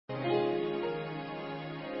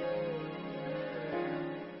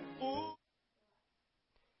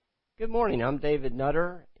Good morning. I'm David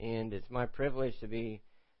Nutter, and it's my privilege to be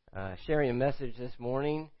sharing a message this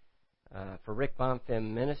morning for Rick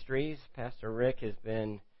Bonfim Ministries. Pastor Rick has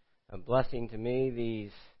been a blessing to me these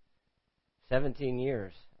 17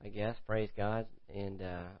 years, I guess. Praise God, and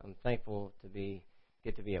I'm thankful to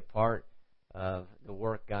get to be a part of the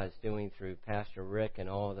work God's doing through Pastor Rick and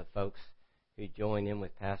all of the folks who join in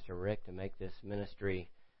with Pastor Rick to make this ministry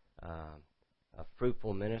a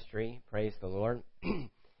fruitful ministry. Praise the Lord.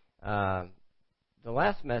 The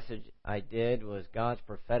last message I did was God's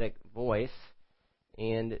prophetic voice,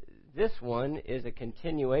 and this one is a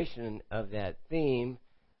continuation of that theme,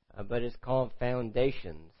 but it's called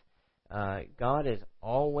Foundations. God is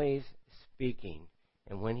always speaking,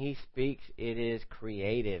 and when He speaks, it is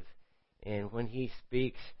creative, and when He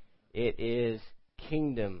speaks, it is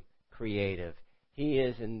kingdom creative. He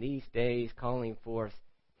is in these days calling forth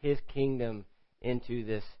His kingdom into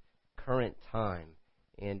this current time.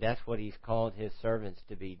 And that's what He's called His servants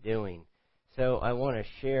to be doing. So I want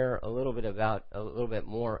to share a little bit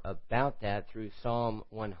more about that through Psalm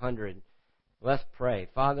 100. Let's pray.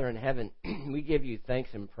 Father in heaven, we give You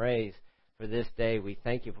thanks and praise for this day. We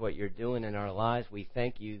thank You for what You're doing in our lives. We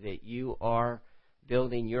thank You that You are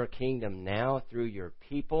building Your kingdom now through Your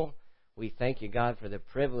people. We thank You, God, for the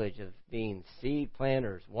privilege of being seed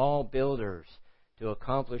planters, wall builders, to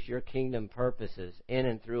accomplish Your kingdom purposes in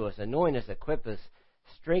and through us. Anoint us, equip us,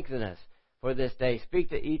 strengthen us for this day. Speak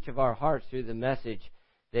to each of our hearts through the message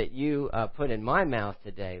that You put in my mouth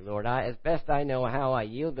today, Lord. As best I know how, I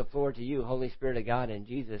yield the floor to You, Holy Spirit of God, in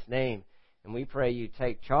Jesus' name. And we pray You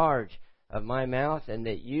take charge of my mouth and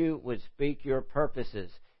that You would speak Your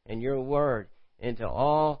purposes and Your word into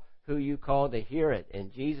all who You call to hear it.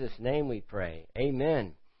 In Jesus' name we pray.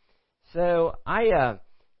 Amen. So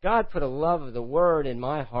God put a love of the Word in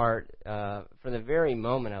my heart from the very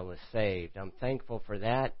moment I was saved. I'm thankful for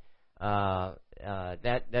that.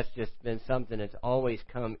 That's just been something that's always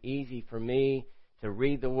come easy for me to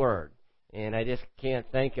read the Word. And I just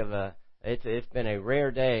can't think of it's been a rare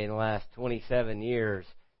day in the last 27 years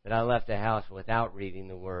that I left the house without reading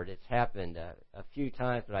the Word. It's happened a few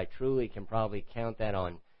times, but I truly can probably count that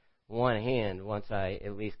on one hand once I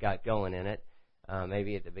at least got going in it.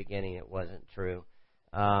 Maybe at the beginning it wasn't true.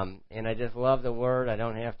 And I just love the Word. I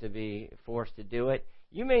don't have to be forced to do it.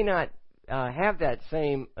 You may not have that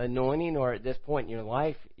same anointing, or at this point in your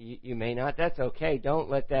life, you may not. That's okay. Don't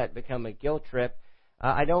let that become a guilt trip.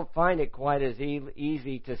 I don't find it quite as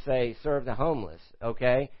easy to say serve the homeless,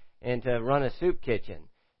 okay, and to run a soup kitchen.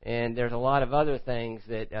 And there's a lot of other things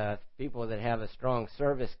that people that have a strong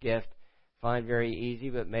service gift find very easy,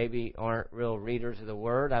 but maybe aren't real readers of the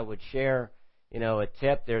Word. I would share, a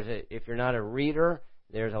tip. If you're not a reader,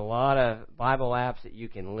 there's a lot of Bible apps that you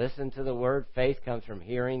can listen to the Word. Faith comes from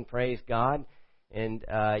hearing, praise God. And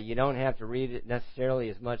you don't have to read it necessarily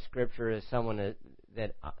as much Scripture as someone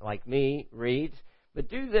that like me, reads. But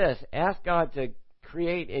do this. Ask God to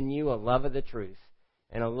create in you a love of the truth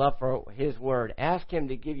and a love for His Word. Ask Him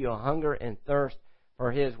to give you a hunger and thirst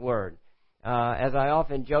for His Word. As I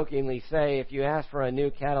often jokingly say, if you ask for a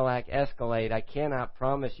new Cadillac Escalade, I cannot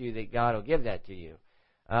promise you that God will give that to you.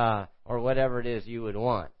 Or whatever it is you would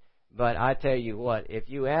want. But I tell you what, if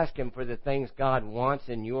you ask Him for the things God wants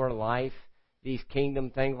in your life, these kingdom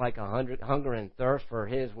things like a hunger and thirst for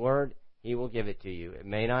His Word, He will give it to you. It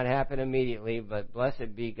may not happen immediately, but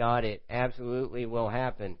blessed be God, it absolutely will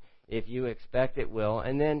happen. If you expect it will,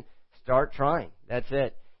 and then start trying. That's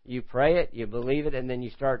it. You pray it, you believe it, and then you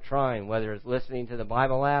start trying, whether it's listening to the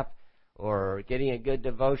Bible app or getting a good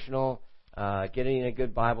devotional, getting a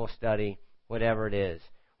good Bible study, whatever it is.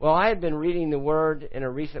 Well, I have been reading the Word in a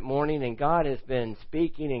recent morning, and God has been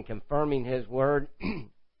speaking and confirming His Word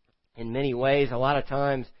in many ways. A lot of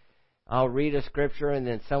times I'll read a Scripture, and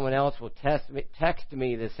then someone else will text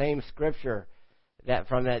me the same Scripture that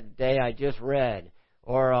from that day I just read.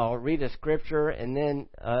 Or I'll read a Scripture, and then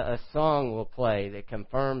a song will play that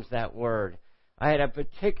confirms that Word. I had a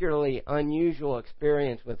particularly unusual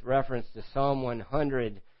experience with reference to Psalm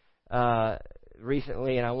 100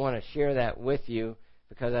 recently, and I want to share that with you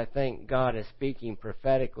because I think God is speaking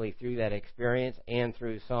prophetically through that experience and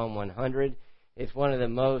through Psalm 100. It's one of the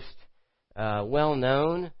most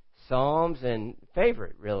well-known Psalms and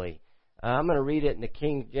favorite, really. I'm going to read it in the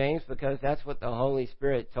King James because that's what the Holy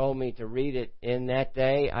Spirit told me to read it in that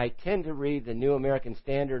day. I tend to read the New American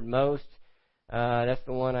Standard most. That's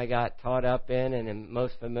the one I got taught up in and am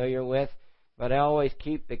most familiar with. But I always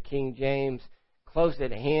keep the King James close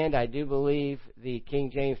at hand. I do believe the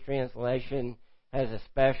King James translation has a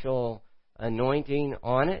special anointing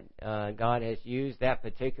on it. God has used that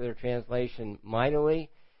particular translation mightily.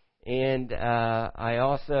 And I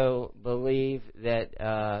also believe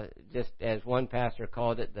that, just as one pastor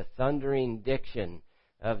called it, the thundering diction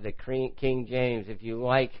of the King James. If you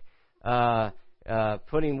like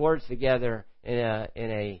putting words together in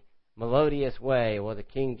a melodious way, well, the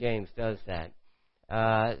King James does that.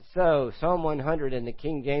 So Psalm 100 in the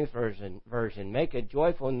King James version, make a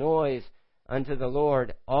joyful noise unto the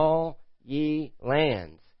Lord, all ye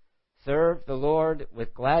lands. Serve the Lord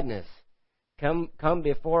with gladness. Come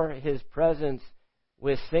before His presence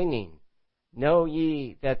with singing. Know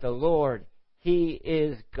ye that the Lord, He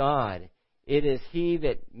is God. It is He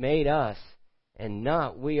that made us, and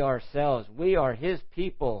not we ourselves. We are His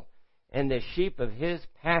people, and the sheep of His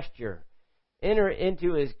pasture. Enter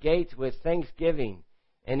into His gates with thanksgiving,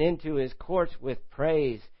 and into His courts with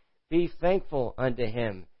praise. Be thankful unto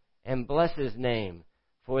Him, and bless His name.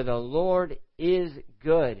 For the Lord is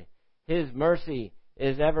good. His mercy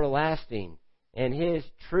is everlasting, and His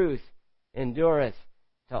truth endureth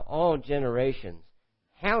to all generations.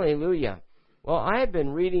 Hallelujah. Well, I have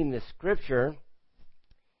been reading the Scripture,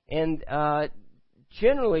 and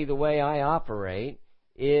generally the way I operate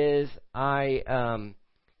is I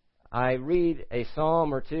read a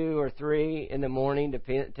psalm or two or three in the morning,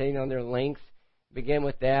 depending on their length. Begin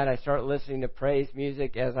with that. I start listening to praise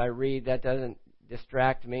music as I read. That doesn't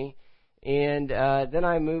distract me. And then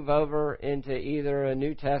I move over into either a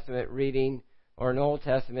New Testament reading or an Old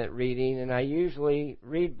Testament reading, and I usually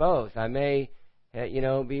read both. I may,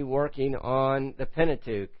 be working on the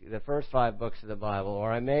Pentateuch, the first 5 books of the Bible,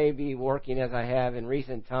 or I may be working, as I have in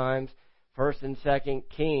recent times, 1st and 2nd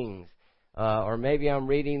Kings, or maybe I'm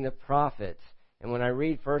reading the prophets. And when I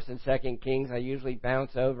read 1st and 2nd Kings, I usually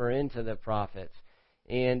bounce over into the prophets.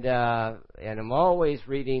 And I'm always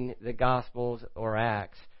reading the Gospels or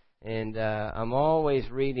Acts. And I'm always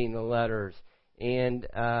reading the letters. And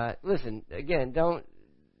listen, again,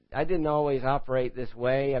 I didn't always operate this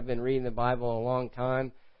way. I've been reading the Bible a long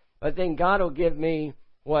time. But then God will give me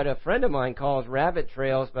what a friend of mine calls rabbit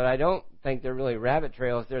trails, but I don't think they're really rabbit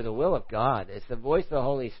trails. They're the will of God. It's the voice of the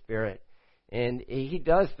Holy Spirit. And He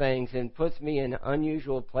does things and puts me in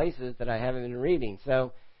unusual places that I haven't been reading.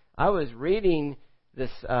 So I was reading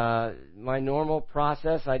this, my normal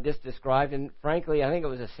process I just described, and frankly, I think it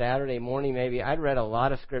was a Saturday morning maybe. I'd read a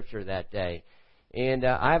lot of Scripture that day. And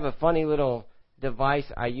I have a funny little device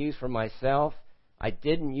I use for myself. I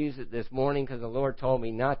didn't use it this morning because the Lord told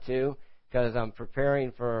me not to, because I'm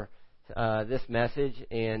preparing for this message,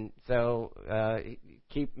 and so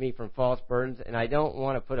keep me from false burdens. And I don't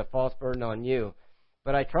want to put a false burden on you,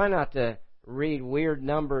 but I try not to read weird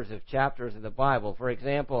numbers of chapters of the Bible. For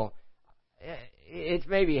example, it's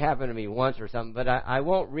maybe happened to me once or something, but I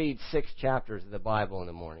won't read 6 chapters of the Bible in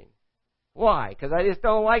the morning. Why? Because I just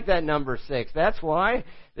don't like that number 6. That's why.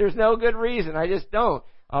 There's no good reason. I just don't.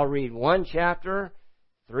 I'll read 1 chapter,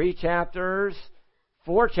 3 chapters,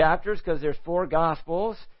 4 chapters because there's 4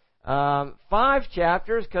 Gospels, 5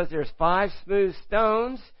 chapters because there's 5 smooth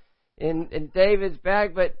stones in David's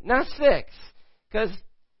bag, but not 6 because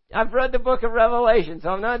I've read the book of Revelation, so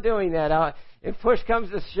I'm not doing that. If push comes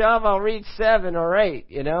to shove, I'll read 7 or 8,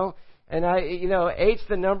 And 8's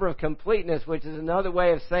the number of completeness, which is another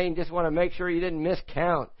way of saying just want to make sure you didn't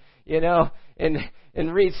miscount,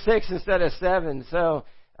 and read 6 instead of 7. So,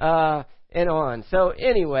 and on. So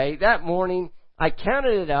anyway, that morning I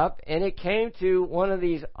counted it up and it came to one of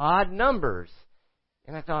these odd numbers.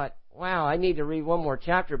 And I thought, wow, I need to read one more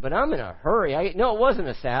chapter, but I'm in a hurry. No, it wasn't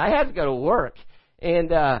a sad. I had to go to work.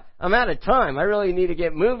 And I'm out of time. I really need to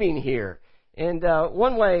get moving here. And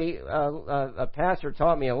one way a pastor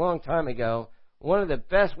taught me a long time ago, one of the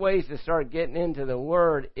best ways to start getting into the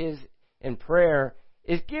Word is in prayer,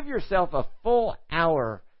 is give yourself a full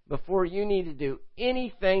hour before you need to do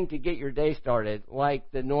anything to get your day started,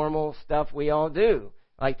 like the normal stuff we all do,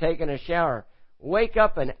 like taking a shower. Wake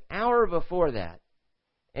up an hour before that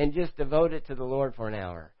and just devote it to the Lord for an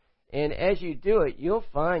hour. And as you do it, you'll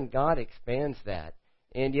find God expands that.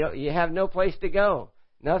 And you have no place to go.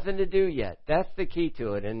 Nothing to do yet. That's the key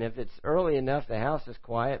to it. And if it's early enough, the house is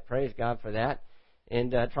quiet. Praise God for that.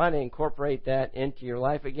 And try to incorporate that into your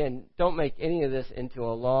life. Again, don't make any of this into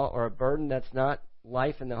a law or a burden. That's not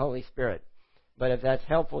life in the Holy Spirit. But if that's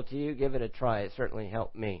helpful to you, give it a try. It certainly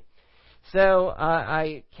helped me. So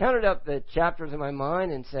I counted up the chapters in my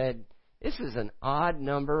mind and said, this is an odd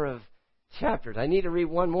number of chapters. I need to read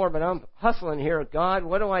one more, but I'm hustling here. God,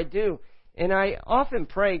 what do I do? And I often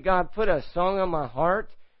pray, God, put a song on my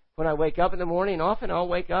heart when I wake up in the morning. Often I'll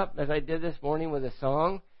wake up, as I did this morning, with a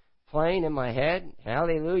song playing in my head.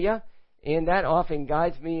 Hallelujah. and that often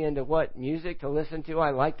guides me into what music to listen to.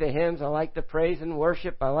 I like the hymns. I like the praise and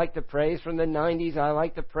worship. I like the praise from the 90s. I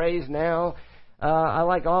like the praise now. I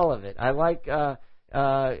like all of it. I like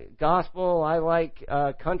gospel. I like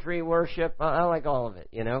country worship. I like all of it,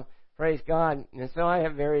 you know. Praise God. And so I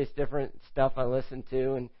have various different stuff I listen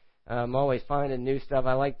to, and I'm always finding new stuff.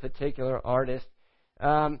 I like particular artists.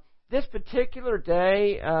 This particular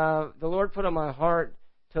day, the Lord put on my heart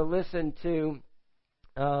to listen to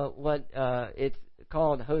what it's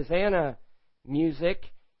called Hosanna music,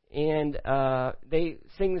 and they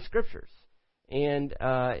sing the scriptures. And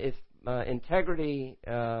it's Integrity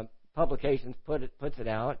Publications puts it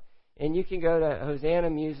out, and you can go to Hosanna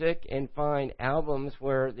Music and find albums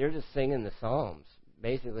where they're just singing the Psalms,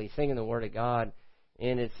 basically singing the Word of God,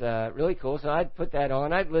 and it's really cool. So I'd put that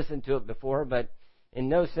on. I'd listened to it before, but in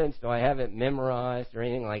no sense do I have it memorized or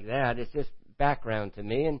anything like that. It's just background to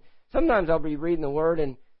me. And sometimes I'll be reading the Word,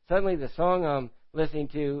 and suddenly the song I'm listening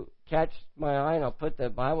to catch my eye, and I'll put the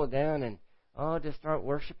Bible down, and I'll just start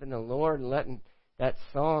worshiping the Lord and letting that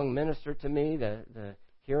song minister to me, the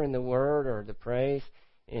hearing the Word or the praise,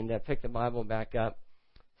 and pick the Bible back up.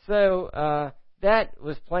 So that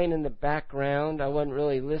was playing in the background. I wasn't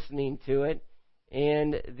really listening to it.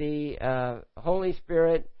 And the Holy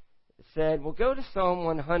Spirit said, well, go to Psalm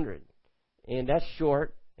 100. And that's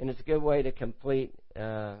short, and it's a good way to complete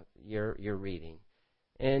your reading.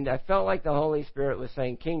 And I felt like the Holy Spirit was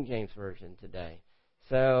saying King James Version today.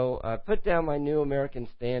 So I put down my New American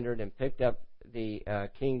Standard and picked up the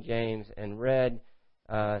King James and read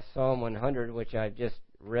Psalm 100, which I just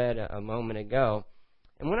read a moment ago.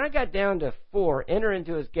 And when I got down to 4, enter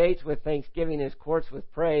into his gates with thanksgiving, his courts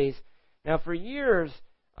with praise. Now, for years,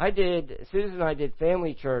 Susan and I did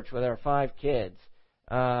family church with our 5 kids.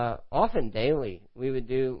 Often daily, we would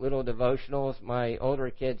do little devotionals. My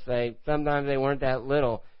older kids say, sometimes they weren't that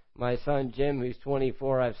little. My son Jim, who's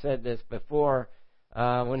 24, I've said this before,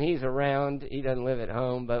 when he's around, he doesn't live at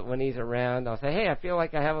home, but when he's around, I'll say, hey, I feel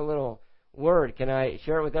like I have a little word. Can I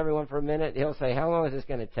share it with everyone for a minute? He'll say, how long is this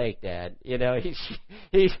going to take, Dad? You know,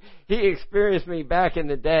 he experienced me back in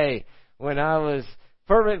the day when I was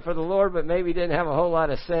fervent for the Lord, but maybe didn't have a whole lot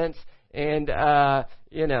of sense. And,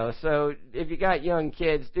 so if you got young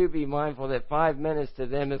kids, do be mindful that 5 minutes to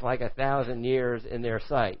them is like 1,000 years in their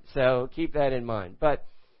sight. So keep that in mind. But,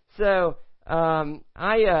 so,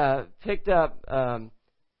 I picked up Psalm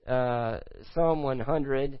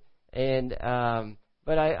 100, and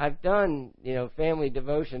but I've done family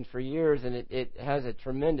devotions for years, and it has a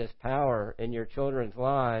tremendous power in your children's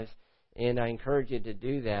lives, and I encourage you to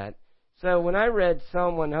do that. So when I read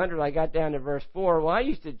Psalm 100, I got down to verse 4. Well, I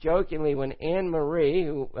used to jokingly, when Anne Marie,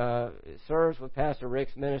 who serves with Pastor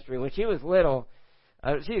Rick's ministry, when she was little,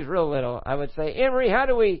 she was real little, I would say, Anne Marie, how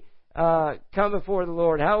do we come before the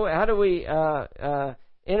Lord? How do we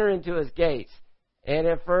enter into his gates? And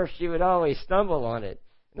at first she would always stumble on it.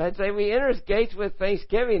 And I'd say, we enter his gates with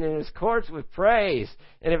thanksgiving and his courts with praise.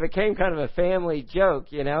 And it became kind of a family joke,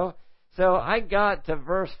 So I got to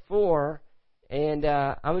verse 4, and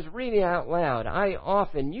I was reading out loud.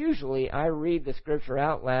 Usually I read the scripture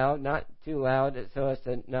out loud, not too loud so as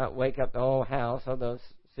to not wake up the whole house, although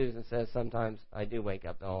Susan says sometimes I do wake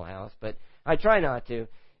up the whole house, but I try not to.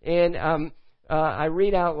 And I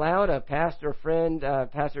read out loud. A pastor friend,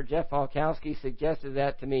 Pastor Jeff Falkowski, suggested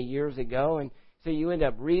that to me years ago, and so you end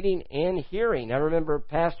up reading and hearing. I remember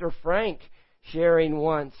Pastor Frank sharing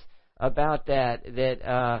once about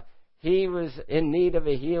that he was in need of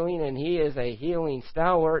a healing, and he is a healing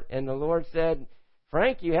stalwart, and the Lord said,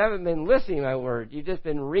 Frank, you haven't been listening to my word. You've just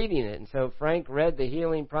been reading it. And so Frank read the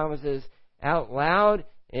healing promises out loud,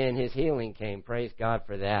 and his healing came. Praise God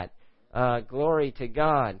for that. Glory to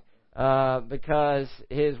God. Because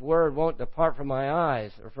his word won't depart from my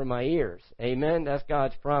eyes or from my ears. Amen? That's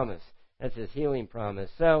God's promise. That's his healing promise.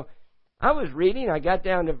 So I was reading. I got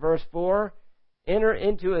down to verse 4. Enter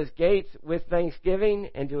into his gates with thanksgiving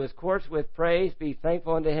and to his courts with praise. Be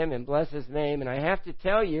thankful unto him and bless his name. And I have to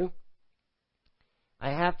tell you,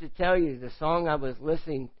 the song I was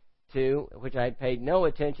listening to, which I paid no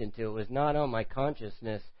attention to, was not on my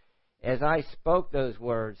consciousness. As I spoke those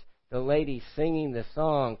words, the lady singing the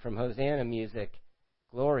song from Hosanna Music,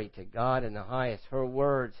 glory to God in the highest, her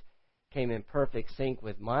words came in perfect sync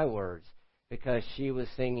with my words because she was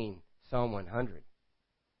singing Psalm 100.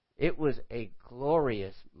 It was a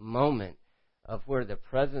glorious moment of where the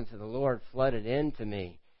presence of the Lord flooded into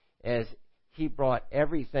me as he brought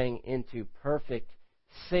everything into perfect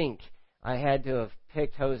sync. I had to have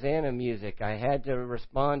picked Hosanna Music. I had to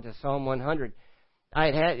respond to Psalm 100.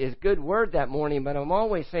 I had his good word that morning, but I'm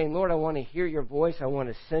always saying, Lord, I want to hear your voice. I want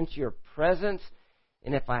to sense your presence.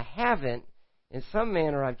 And if I haven't, in some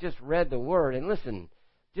manner, I've just read the Word. And listen,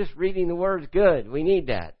 just reading the Word is good. We need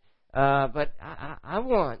that. But I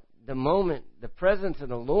want the moment, the presence of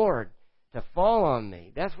the Lord to fall on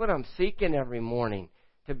me. That's what I'm seeking every morning,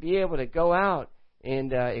 to be able to go out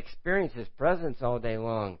and experience His presence all day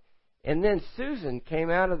long. And then Susan came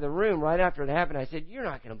out of the room right after it happened. I said, "You're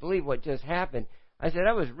not going to believe what just happened." I said,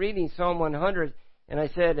 "I was reading Psalm 100, and I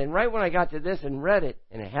said, and right when I got to this and read it,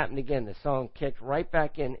 and it happened again. The song kicked right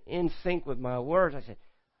back in sync with my words." I said,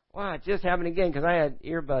 "Wow, it just happened again," because I had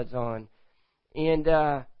earbuds on. And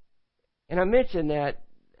I mentioned that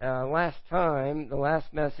last time, the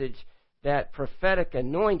last message, that prophetic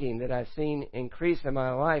anointing that I've seen increase in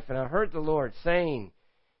my life. And I heard the Lord saying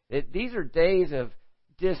that these are days of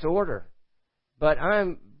disorder, but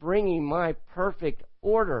I'm bringing my perfect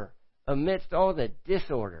order amidst all the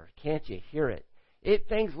disorder. Can't you hear it?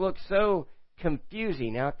 Things look so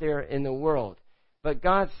confusing out there in the world. But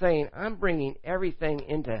God's saying, I'm bringing everything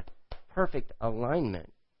into perfect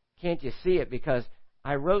alignment. Can't you see it? Because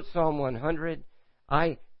I wrote Psalm 100.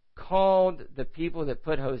 I called the people that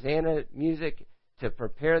put Hosanna music to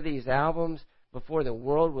prepare these albums before the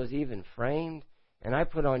world was even framed. And I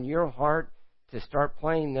put on your heart to start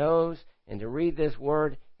playing those and to read this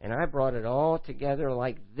word. And I brought it all together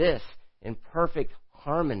like this in perfect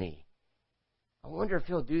harmony. I wonder if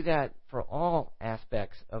He'll do that for all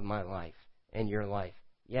aspects of my life and your life.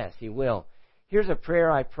 Yes, He will. Here's a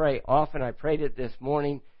prayer I pray often. I prayed it this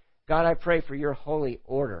morning. God, I pray for your holy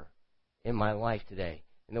order in my life today.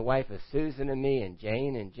 And the wife of Susan and me and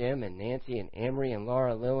Jane and Jim and Nancy and Amory and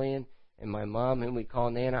Laura Lillian and my mom, whom we call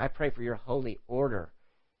Nana. I pray for your holy order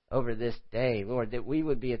over this day, Lord, that we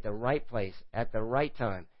would be at the right place at the right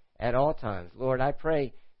time at all times. Lord, I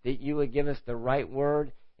pray that you would give us the right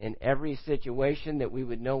word in every situation, that we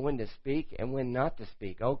would know when to speak and when not to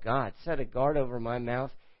speak. Oh, God, set a guard over my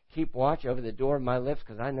mouth. Keep watch over the door of my lips,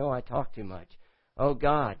 because I know I talk too much. Oh,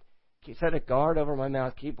 God, set a guard over my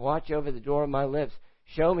mouth. Keep watch over the door of my lips.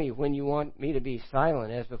 Show me when you want me to be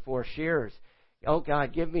silent as before shearers. Oh,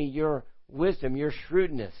 God, give me your wisdom, your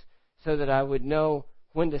shrewdness, so that I would know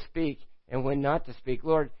when to speak and when not to speak.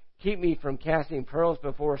 Lord, keep me from casting pearls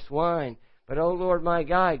before swine. But, oh, Lord, my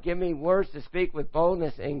God, give me words to speak with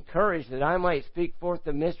boldness and courage, that I might speak forth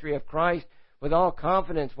the mystery of Christ with all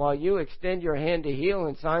confidence, while you extend your hand to heal,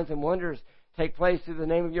 and signs and wonders take place through the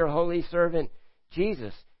name of your holy servant,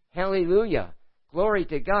 Jesus. Hallelujah. Glory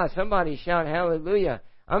to God. Somebody shout hallelujah.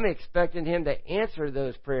 I'm expecting Him to answer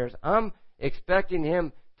those prayers. I'm expecting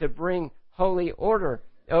Him to bring holy order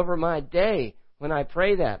over my day when I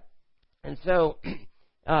pray that. And so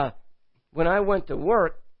when I went to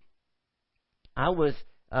work, I was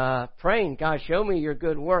praying, God, show me your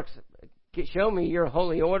good works. Show me your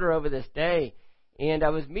holy order over this day. And I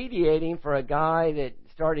was mediating for a guy that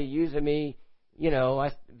started using me. You know,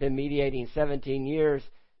 I've been mediating 17 years.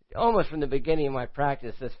 Almost from the beginning of my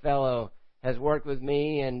practice, this fellow has worked with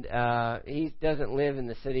me, and he doesn't live in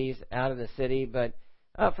the city. He's out of the city, but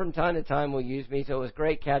from time to time will use me. So it was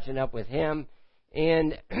great catching up with him.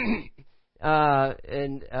 And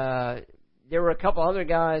there were a couple other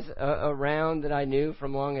guys around that I knew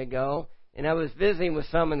from long ago, and I was visiting with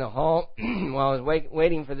some in the hall while I was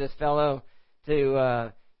waiting for this fellow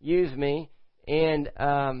to use me and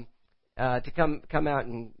to come out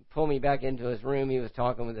and pull me back into his room. He was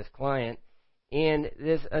talking with his client, and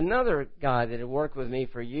this another guy that had worked with me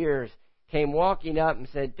for years came walking up and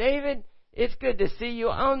said, "David, it's good to see you.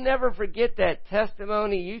 I'll never forget that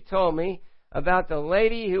testimony you told me about the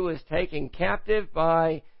lady who was taken captive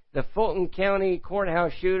by the Fulton County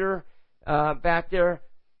courthouse shooter back there.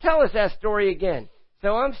 Tell us that story again."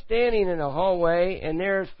 So I'm standing in a hallway, and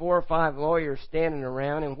there's 4 or 5 lawyers standing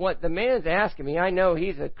around, and what the man's asking me, I know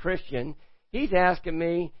he's a Christian, he's asking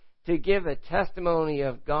me to give a testimony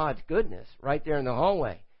of God's goodness right there in the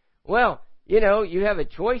hallway. Well, you know, you have a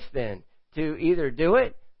choice then to either do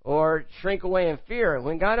it or shrink away in fear.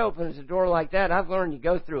 When God opens a door like that, I've learned to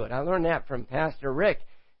go through it. I learned that from Pastor Rick.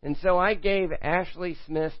 And so I gave Ashley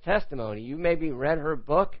Smith's testimony. You maybe read her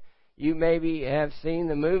book. You maybe have seen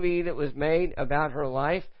the movie that was made about her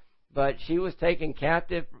life. But she was taken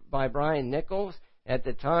captive by Brian Nichols. At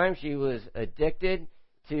the time, she was addicted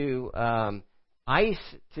to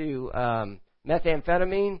ice, to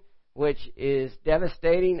methamphetamine, which is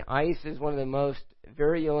devastating. Ice is one of the most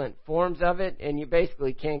virulent forms of it, and you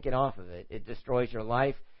basically can't get off of it. It destroys your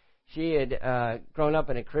life. She had grown up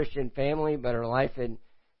in a Christian family, but her life had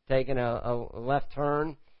taken a left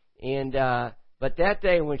turn. And but that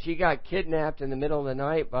day when she got kidnapped in the middle of the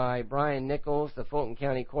night by Brian Nichols, the Fulton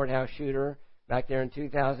County courthouse shooter, back there in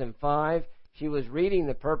 2005, She was reading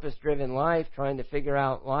The Purpose-Driven Life, trying to figure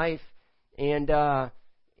out life. And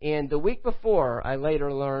the week before, I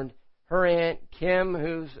later learned, her Aunt Kim,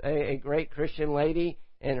 who's a great Christian lady,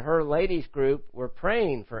 and her ladies group were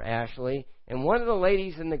praying for Ashley. And one of the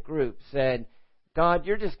ladies in the group said, God,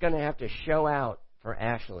 you're just going to have to show out for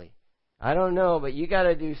Ashley. I don't know, but you got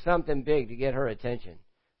to do something big to get her attention.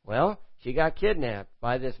 Well, she got kidnapped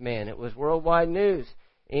by this man. It was worldwide news.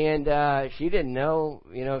 And she didn't know,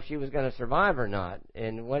 if she was going to survive or not,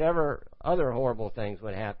 and whatever other horrible things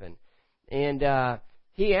would happen. And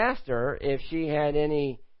he asked her if she had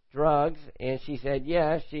any drugs, and she said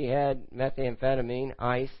yes, she had methamphetamine,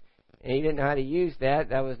 ice, and he didn't know how to use that.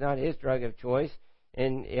 That was not his drug of choice.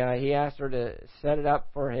 And he asked her to set it up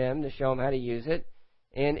for him to show him how to use it.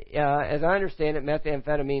 And as I understand it,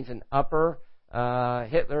 methamphetamine's an upper.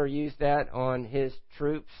 Hitler used that on his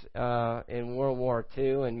troops in World War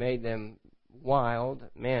II and made them wild,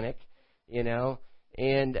 manic,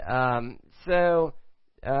 And so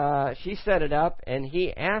she set it up, and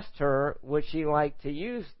he asked her would she like to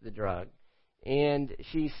use the drug. And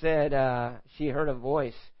she said she heard a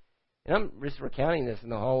voice. And I'm just recounting this in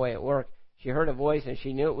the hallway at work. She heard a voice, and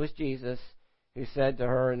she knew it was Jesus, who said to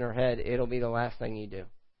her in her head, it'll be the last thing you do.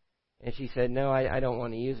 And she said, no, I don't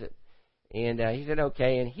want to use it. And he said,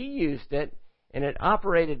 okay. And he used it, and it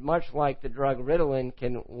operated much like the drug Ritalin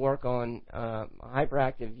can work on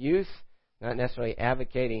hyperactive youth. Not necessarily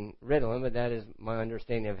advocating Ritalin, but that is my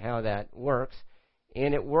understanding of how that works.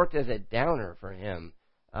 And it worked as a downer for him.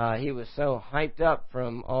 He was so hyped up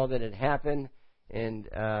from all that had happened and,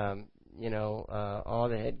 all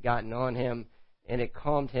that had gotten on him. And it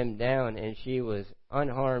calmed him down, and she was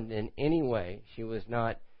unharmed in any way. She was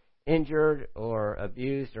not injured or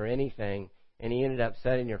abused or anything. And he ended up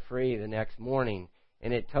setting her free the next morning.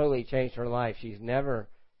 And it totally changed her life. She's never,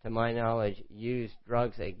 to my knowledge, used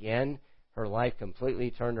drugs again. Her life completely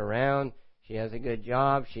turned around. She has a good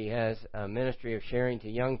job. She has a ministry of sharing to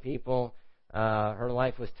young people. Her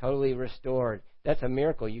life was totally restored. That's a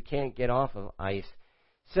miracle. You can't get off of ice.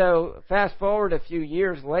 So fast forward a few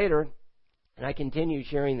years later, and I continue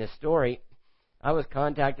sharing this story. I was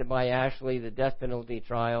contacted by Ashley. The death penalty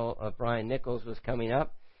trial of Brian Nichols was coming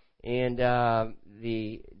up, and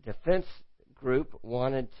the defense group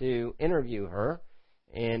wanted to interview her.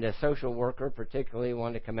 And a social worker particularly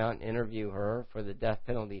wanted to come out and interview her for the death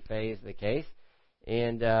penalty phase of the case.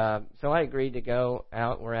 And so I agreed to go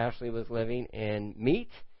out where Ashley was living and meet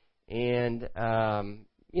and,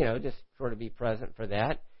 just sort of be present for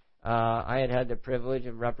that. I had the privilege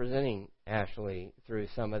of representing Ashley through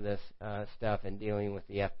some of this stuff and dealing with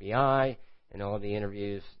the FBI and all the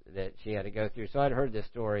interviews that she had to go through. So I'd heard this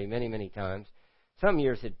story many, many times. Some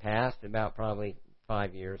years had passed, about probably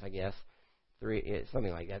 5 years, I guess.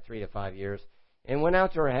 Something like that, 3 to 5 years, and went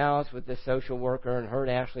out to her house with this social worker and heard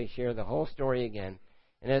Ashley share the whole story again.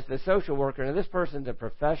 And as the social worker, now this person's a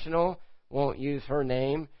professional, won't use her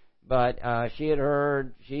name, but she had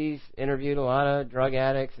heard, she's interviewed a lot of drug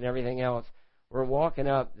addicts and everything else. We're walking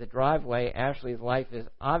up the driveway. Ashley's life is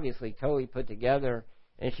obviously totally put together,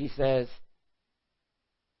 and she says,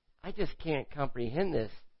 I just can't comprehend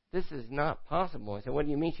this. This is not possible. I said, what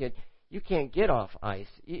do you mean? She said, you can't get off ice.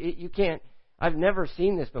 You can't. I've never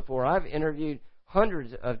seen this before. I've interviewed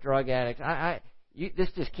hundreds of drug addicts.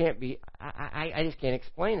 This just can't be. I just can't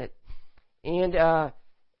explain it. And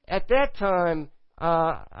at that time,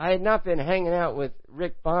 I had not been hanging out with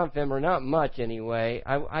Rick Bonfim, or not much anyway.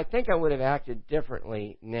 I think I would have acted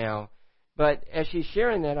differently now. But as she's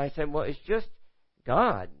sharing that, I said, well, it's just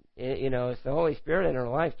God. It's the Holy Spirit in her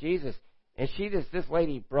life, Jesus. And this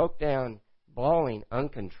lady broke down bawling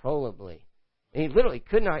uncontrollably. And he literally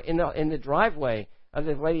could not, in the driveway of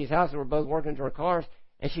this lady's house, and we're both working to our cars,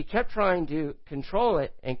 and she kept trying to control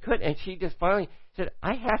it and couldn't, and she just finally said,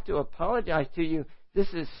 I have to apologize to you. This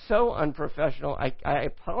is so unprofessional. I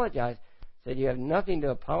apologize. I said, you have nothing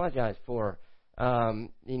to apologize for.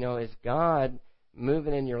 Is God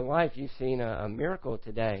moving in your life? You've seen a miracle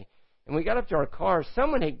today. And we got up to our car.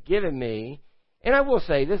 Someone had given me, and I will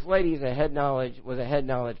say, this lady was a head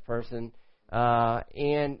knowledge person.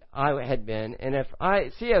 And I had been, and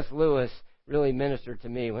C.S. Lewis really ministered to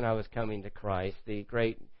me when I was coming to Christ, the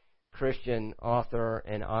great Christian author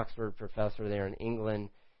and Oxford professor there in England,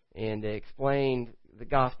 and explained the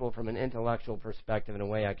gospel from an intellectual perspective in a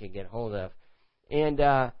way I could get hold of. And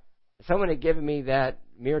someone had given me that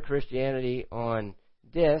Mere Christianity on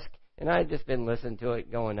disc, and I had just been listening to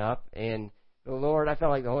it going up, and the Lord, I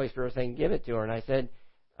felt like the Holy Spirit was saying, give it to her, and I said,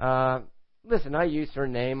 listen, I used her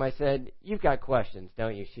name. I said, you've got questions,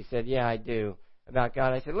 don't you? She said, yeah, I do, about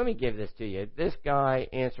God. I said, let me give this to you. This guy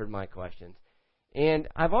answered my questions. And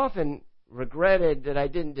I've often regretted that I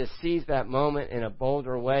didn't just seize that moment in a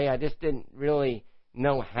bolder way. I just didn't really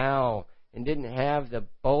know how and didn't have the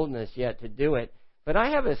boldness yet to do it. But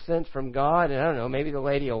I have a sense from God, and I don't know, maybe the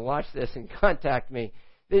lady will watch this and contact me,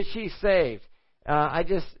 that she's saved. I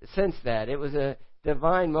just sense that. It was a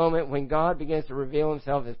divine moment when God begins to reveal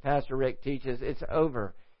himself, as Pastor Rick teaches. It's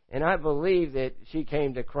over. And I believe that she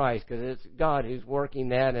came to Christ because it's God who's working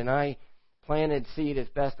that, and I planted seed as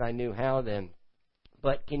best I knew how then.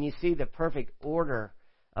 But can you see the perfect order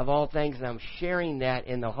of all things? And I'm sharing that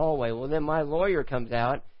in the hallway. Well, then my lawyer comes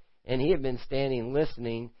out, and he had been standing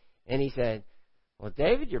listening, and he said, "Well,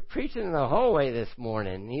 David, you're preaching in the hallway this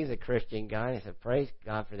morning." And he's a Christian guy. I said, "Praise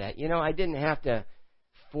God for that." You know, I didn't have to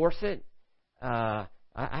force it. I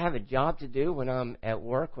have a job to do when I'm at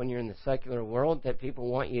work, when you're in the secular world, that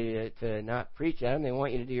people want you to not preach at them. They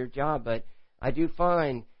want you to do your job. But I do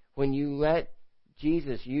find when you let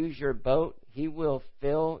Jesus use your boat, he will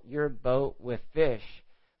fill your boat with fish,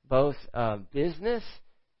 both business,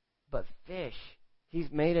 but fish.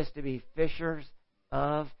 He's made us to be fishers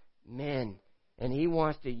of men. And he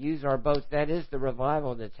wants to use our boats. That is the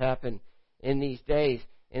revival that's happened in these days.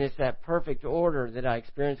 And it's that perfect order that I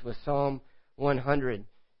experienced with Psalm 100.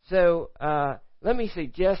 So let me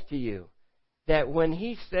suggest to you that when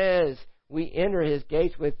he says we enter his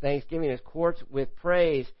gates with thanksgiving, his courts with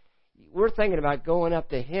praise, we're thinking about going up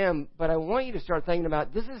to him. But I want you to start thinking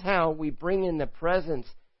about this is how we bring in the presence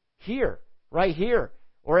here, right here,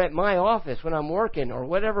 or at my office when I'm working, or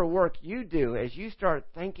whatever work you do. As you start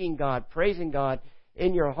thanking God, praising God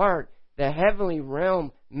in your heart, the heavenly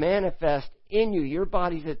realm manifests in you. Your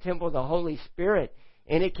body's a temple of the Holy Spirit,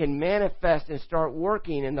 and it can manifest and start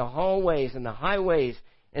working in the hallways and the highways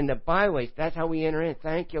and the byways. That's how we enter in.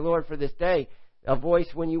 Thank you, Lord, for this day. A voice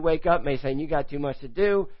when you wake up may say, you got too much to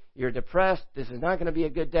do, you're depressed, this is not going to be a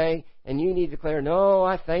good day, and you need to declare, no,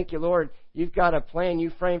 I thank you, Lord. You've got a plan you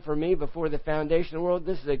framed for me before the foundation of the world.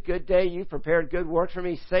 This is a good day. You've prepared good works for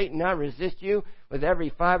me. Satan, I resist you with every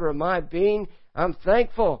fiber of my being. I'm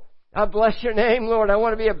thankful. I bless your name, Lord. I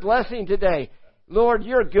want to be a blessing today. Lord,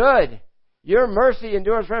 you're good. Your mercy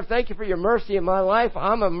endures forever. Thank you for your mercy in my life.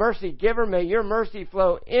 I'm a mercy giver. May your mercy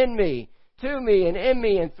flow in me, to me, and in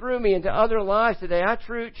me, and through me into other lives today. I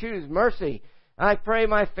choose mercy. I pray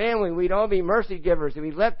my family, we'd all be mercy givers.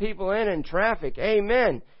 We'd let people in traffic.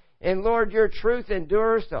 Amen. And Lord, your truth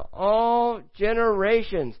endures to all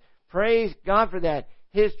generations. Praise God for that.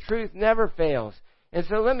 His truth never fails. And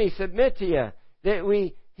so let me submit to you that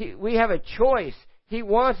we have a choice. He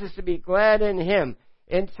wants us to be glad in him.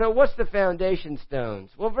 And so what's the foundation stones?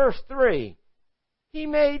 Well, verse 3. He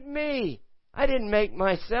made me. I didn't make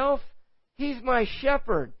myself. He's my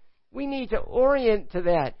shepherd. We need to orient to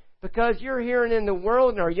that, because you're hearing in the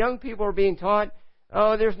world, and our young people are being taught,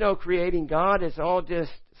 oh, there's no creating God. It's all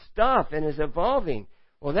just stuff and is evolving.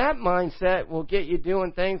 Well, that mindset will get you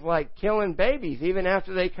doing things like killing babies even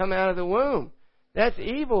after they come out of the womb. That's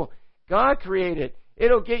evil. God created.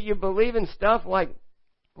 It'll get you believing stuff like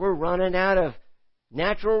we're running out of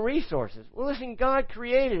natural resources. Well, listen, God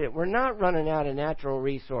created it. We're not running out of natural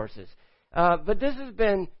resources. But this has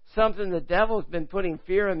been something the devil's been putting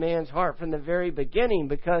fear in man's heart from the very beginning,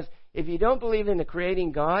 because if you don't believe in the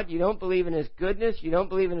creating God, you don't believe in his goodness, you don't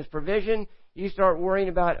believe in his provision, you start worrying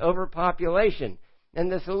about overpopulation. And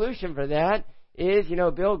the solution for that is,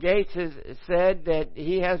 Bill Gates has said that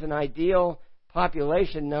he has an ideal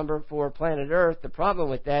population number for planet Earth. The problem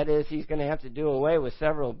with that is he's going to have to do away with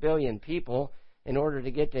several billion people in order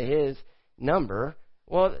to get to his number.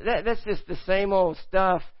 Well, that's just the same old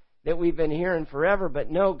stuff that we've been hearing forever.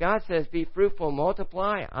 But no, God says, be fruitful,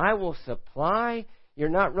 multiply. I will supply. You're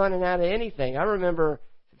not running out of anything. I remember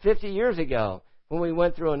 50 years ago when we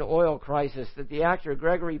went through an oil crisis that the actor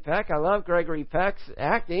Gregory Peck, I love Gregory Peck's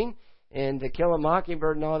acting and To Kill a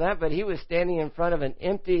Mockingbird and all that, but he was standing in front of an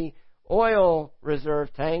empty oil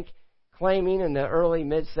reserve tank claiming in the early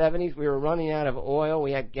mid-70s we were running out of oil.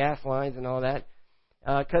 We had gas lines and all that.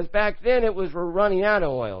 Because back then it was we're running out of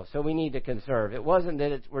oil, so we need to conserve. It wasn't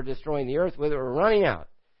that we're destroying the earth with it, we're running out.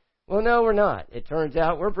 Well, no, we're not. It turns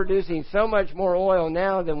out we're producing so much more oil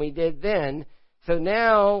now than we did then. So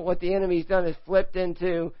now what the enemy's done is flipped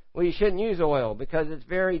into, well, you shouldn't use oil because it's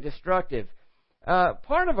very destructive.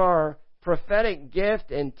 Part of our prophetic gift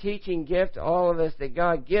and teaching gift, all of us, that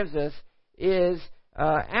God gives us is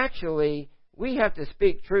actually we have to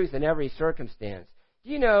speak truth in every circumstance.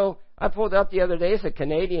 You know, I pulled up the other day, it's a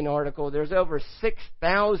Canadian article, there's over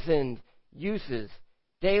 6,000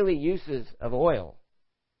 daily uses of oil.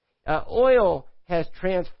 Oil has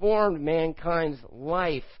transformed mankind's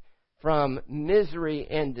life from misery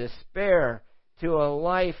and despair to a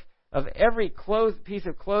life of every piece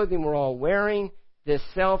of clothing we're all wearing, this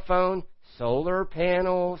cell phone, solar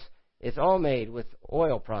panels, it's all made with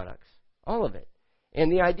oil products. All of it.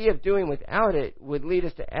 And the idea of doing without it would lead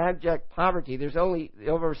us to abject poverty. There's only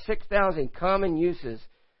over 6,000 common uses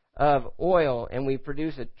of oil, and we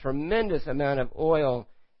produce a tremendous amount of oil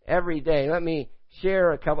every day. Let me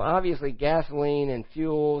share a couple. Obviously, gasoline and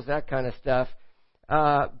fuels, that kind of stuff.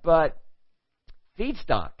 But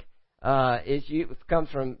feedstock comes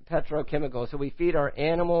from petrochemicals. So we feed our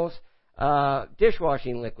animals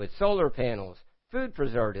dishwashing liquids, solar panels, food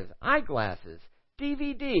preservatives, eyeglasses,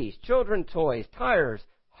 DVDs, children toys, tires,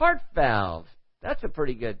 heart valves. That's a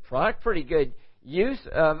pretty good product, pretty good use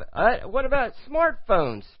of. What about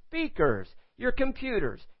smartphones, speakers, your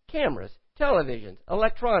computers, cameras, televisions,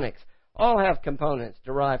 electronics? All have components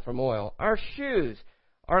derived from oil. Our shoes,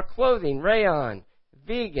 our clothing, rayon,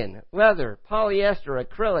 vegan, leather, polyester,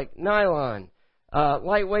 acrylic, nylon,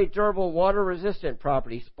 lightweight, durable, water-resistant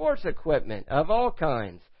properties, sports equipment of all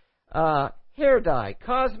kinds, hair dye,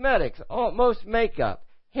 cosmetics, most makeup,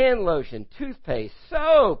 hand lotion, toothpaste,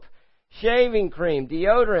 soap, shaving cream,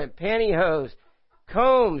 deodorant, pantyhose,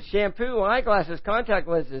 combs, shampoo, eyeglasses, contact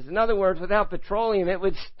lenses. In other words, without petroleum, it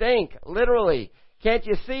would stink, literally. Can't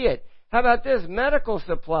you see it? How about this? Medical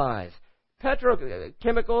supplies,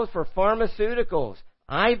 petrochemicals for pharmaceuticals,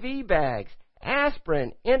 IV bags,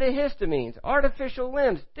 aspirin, antihistamines, artificial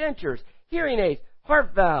limbs, dentures, hearing aids,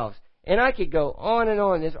 heart valves, and I could go on and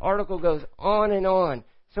on. This article goes on and on.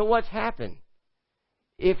 So what's happened?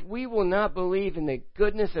 If we will not believe in the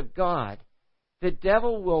goodness of God, the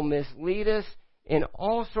devil will mislead us in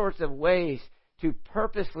all sorts of ways to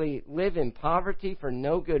purposely live in poverty for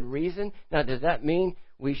no good reason. Now, does that mean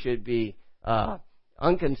we should be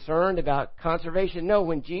unconcerned about conservation? No,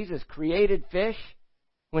 when Jesus created fish,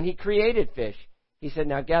 he said,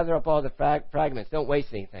 now gather up all the fragments. Don't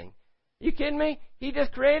waste anything. You kidding me? He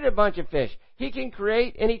just created a bunch of fish. He can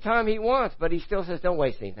create anytime he wants, but he still says don't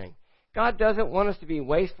waste anything. God doesn't want us to be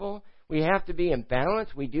wasteful. We have to be in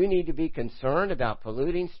balance. We do need to be concerned about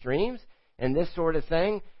polluting streams and this sort of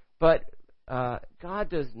thing. But God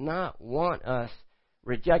does not want us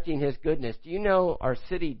rejecting His goodness. Do you know our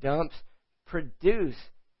city dumps produce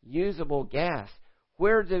usable gas?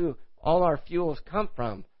 Where do all our fuels come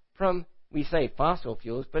from? From, we say fossil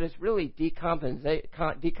fuels, but it's really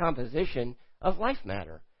decomposition of life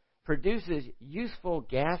matter. Produces useful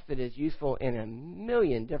gas that is useful in a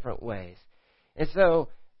million different ways. And so,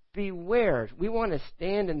 beware. We want to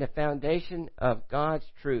stand in the foundation of God's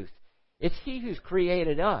truth. It's He who's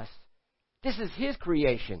created us. This is His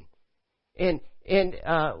creation. And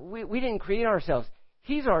we didn't create ourselves.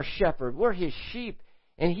 He's our shepherd. We're His sheep.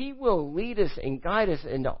 And He will lead us and guide us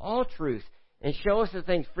into all truth and show us the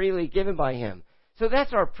things freely given by Him. So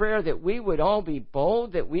that's our prayer, that we would all be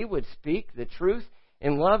bold, that we would speak the truth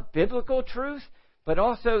and love biblical truth, but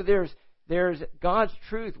also there's God's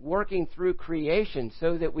truth working through creation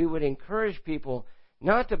so that we would encourage people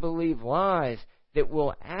not to believe lies that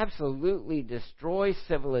will absolutely destroy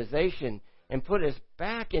civilization and put us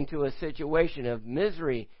back into a situation of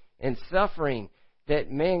misery and suffering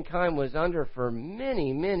that mankind was under for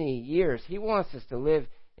many, many years. He wants us to live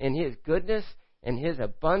in His goodness and His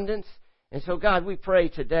abundance. And so, God, we pray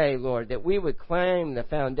today, Lord, that we would claim the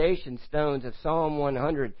foundation stones of Psalm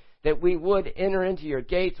 100, that we would enter into your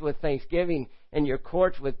gates with thanksgiving and your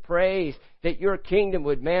courts with praise, that your kingdom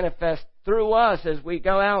would manifest through us as we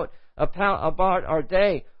go out about our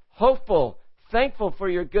day, hopeful, thankful for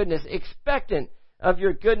your goodness, expectant of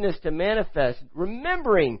your goodness to manifest,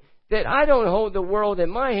 remembering that I don't hold the world in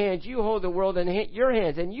my hands, you hold the world in your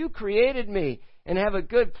hands, and you created me and have a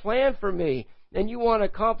good plan for me, and you want to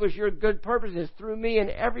accomplish your good purposes through me and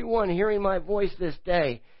everyone hearing my voice this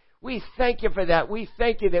day. We thank you for that. We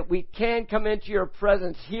thank you that we can come into your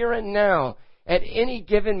presence here and now at any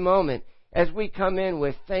given moment as we come in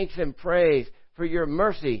with thanks and praise for your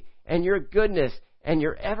mercy and your goodness and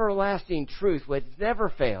your everlasting truth, which never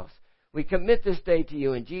fails. We commit this day to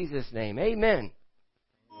you in Jesus' name. Amen.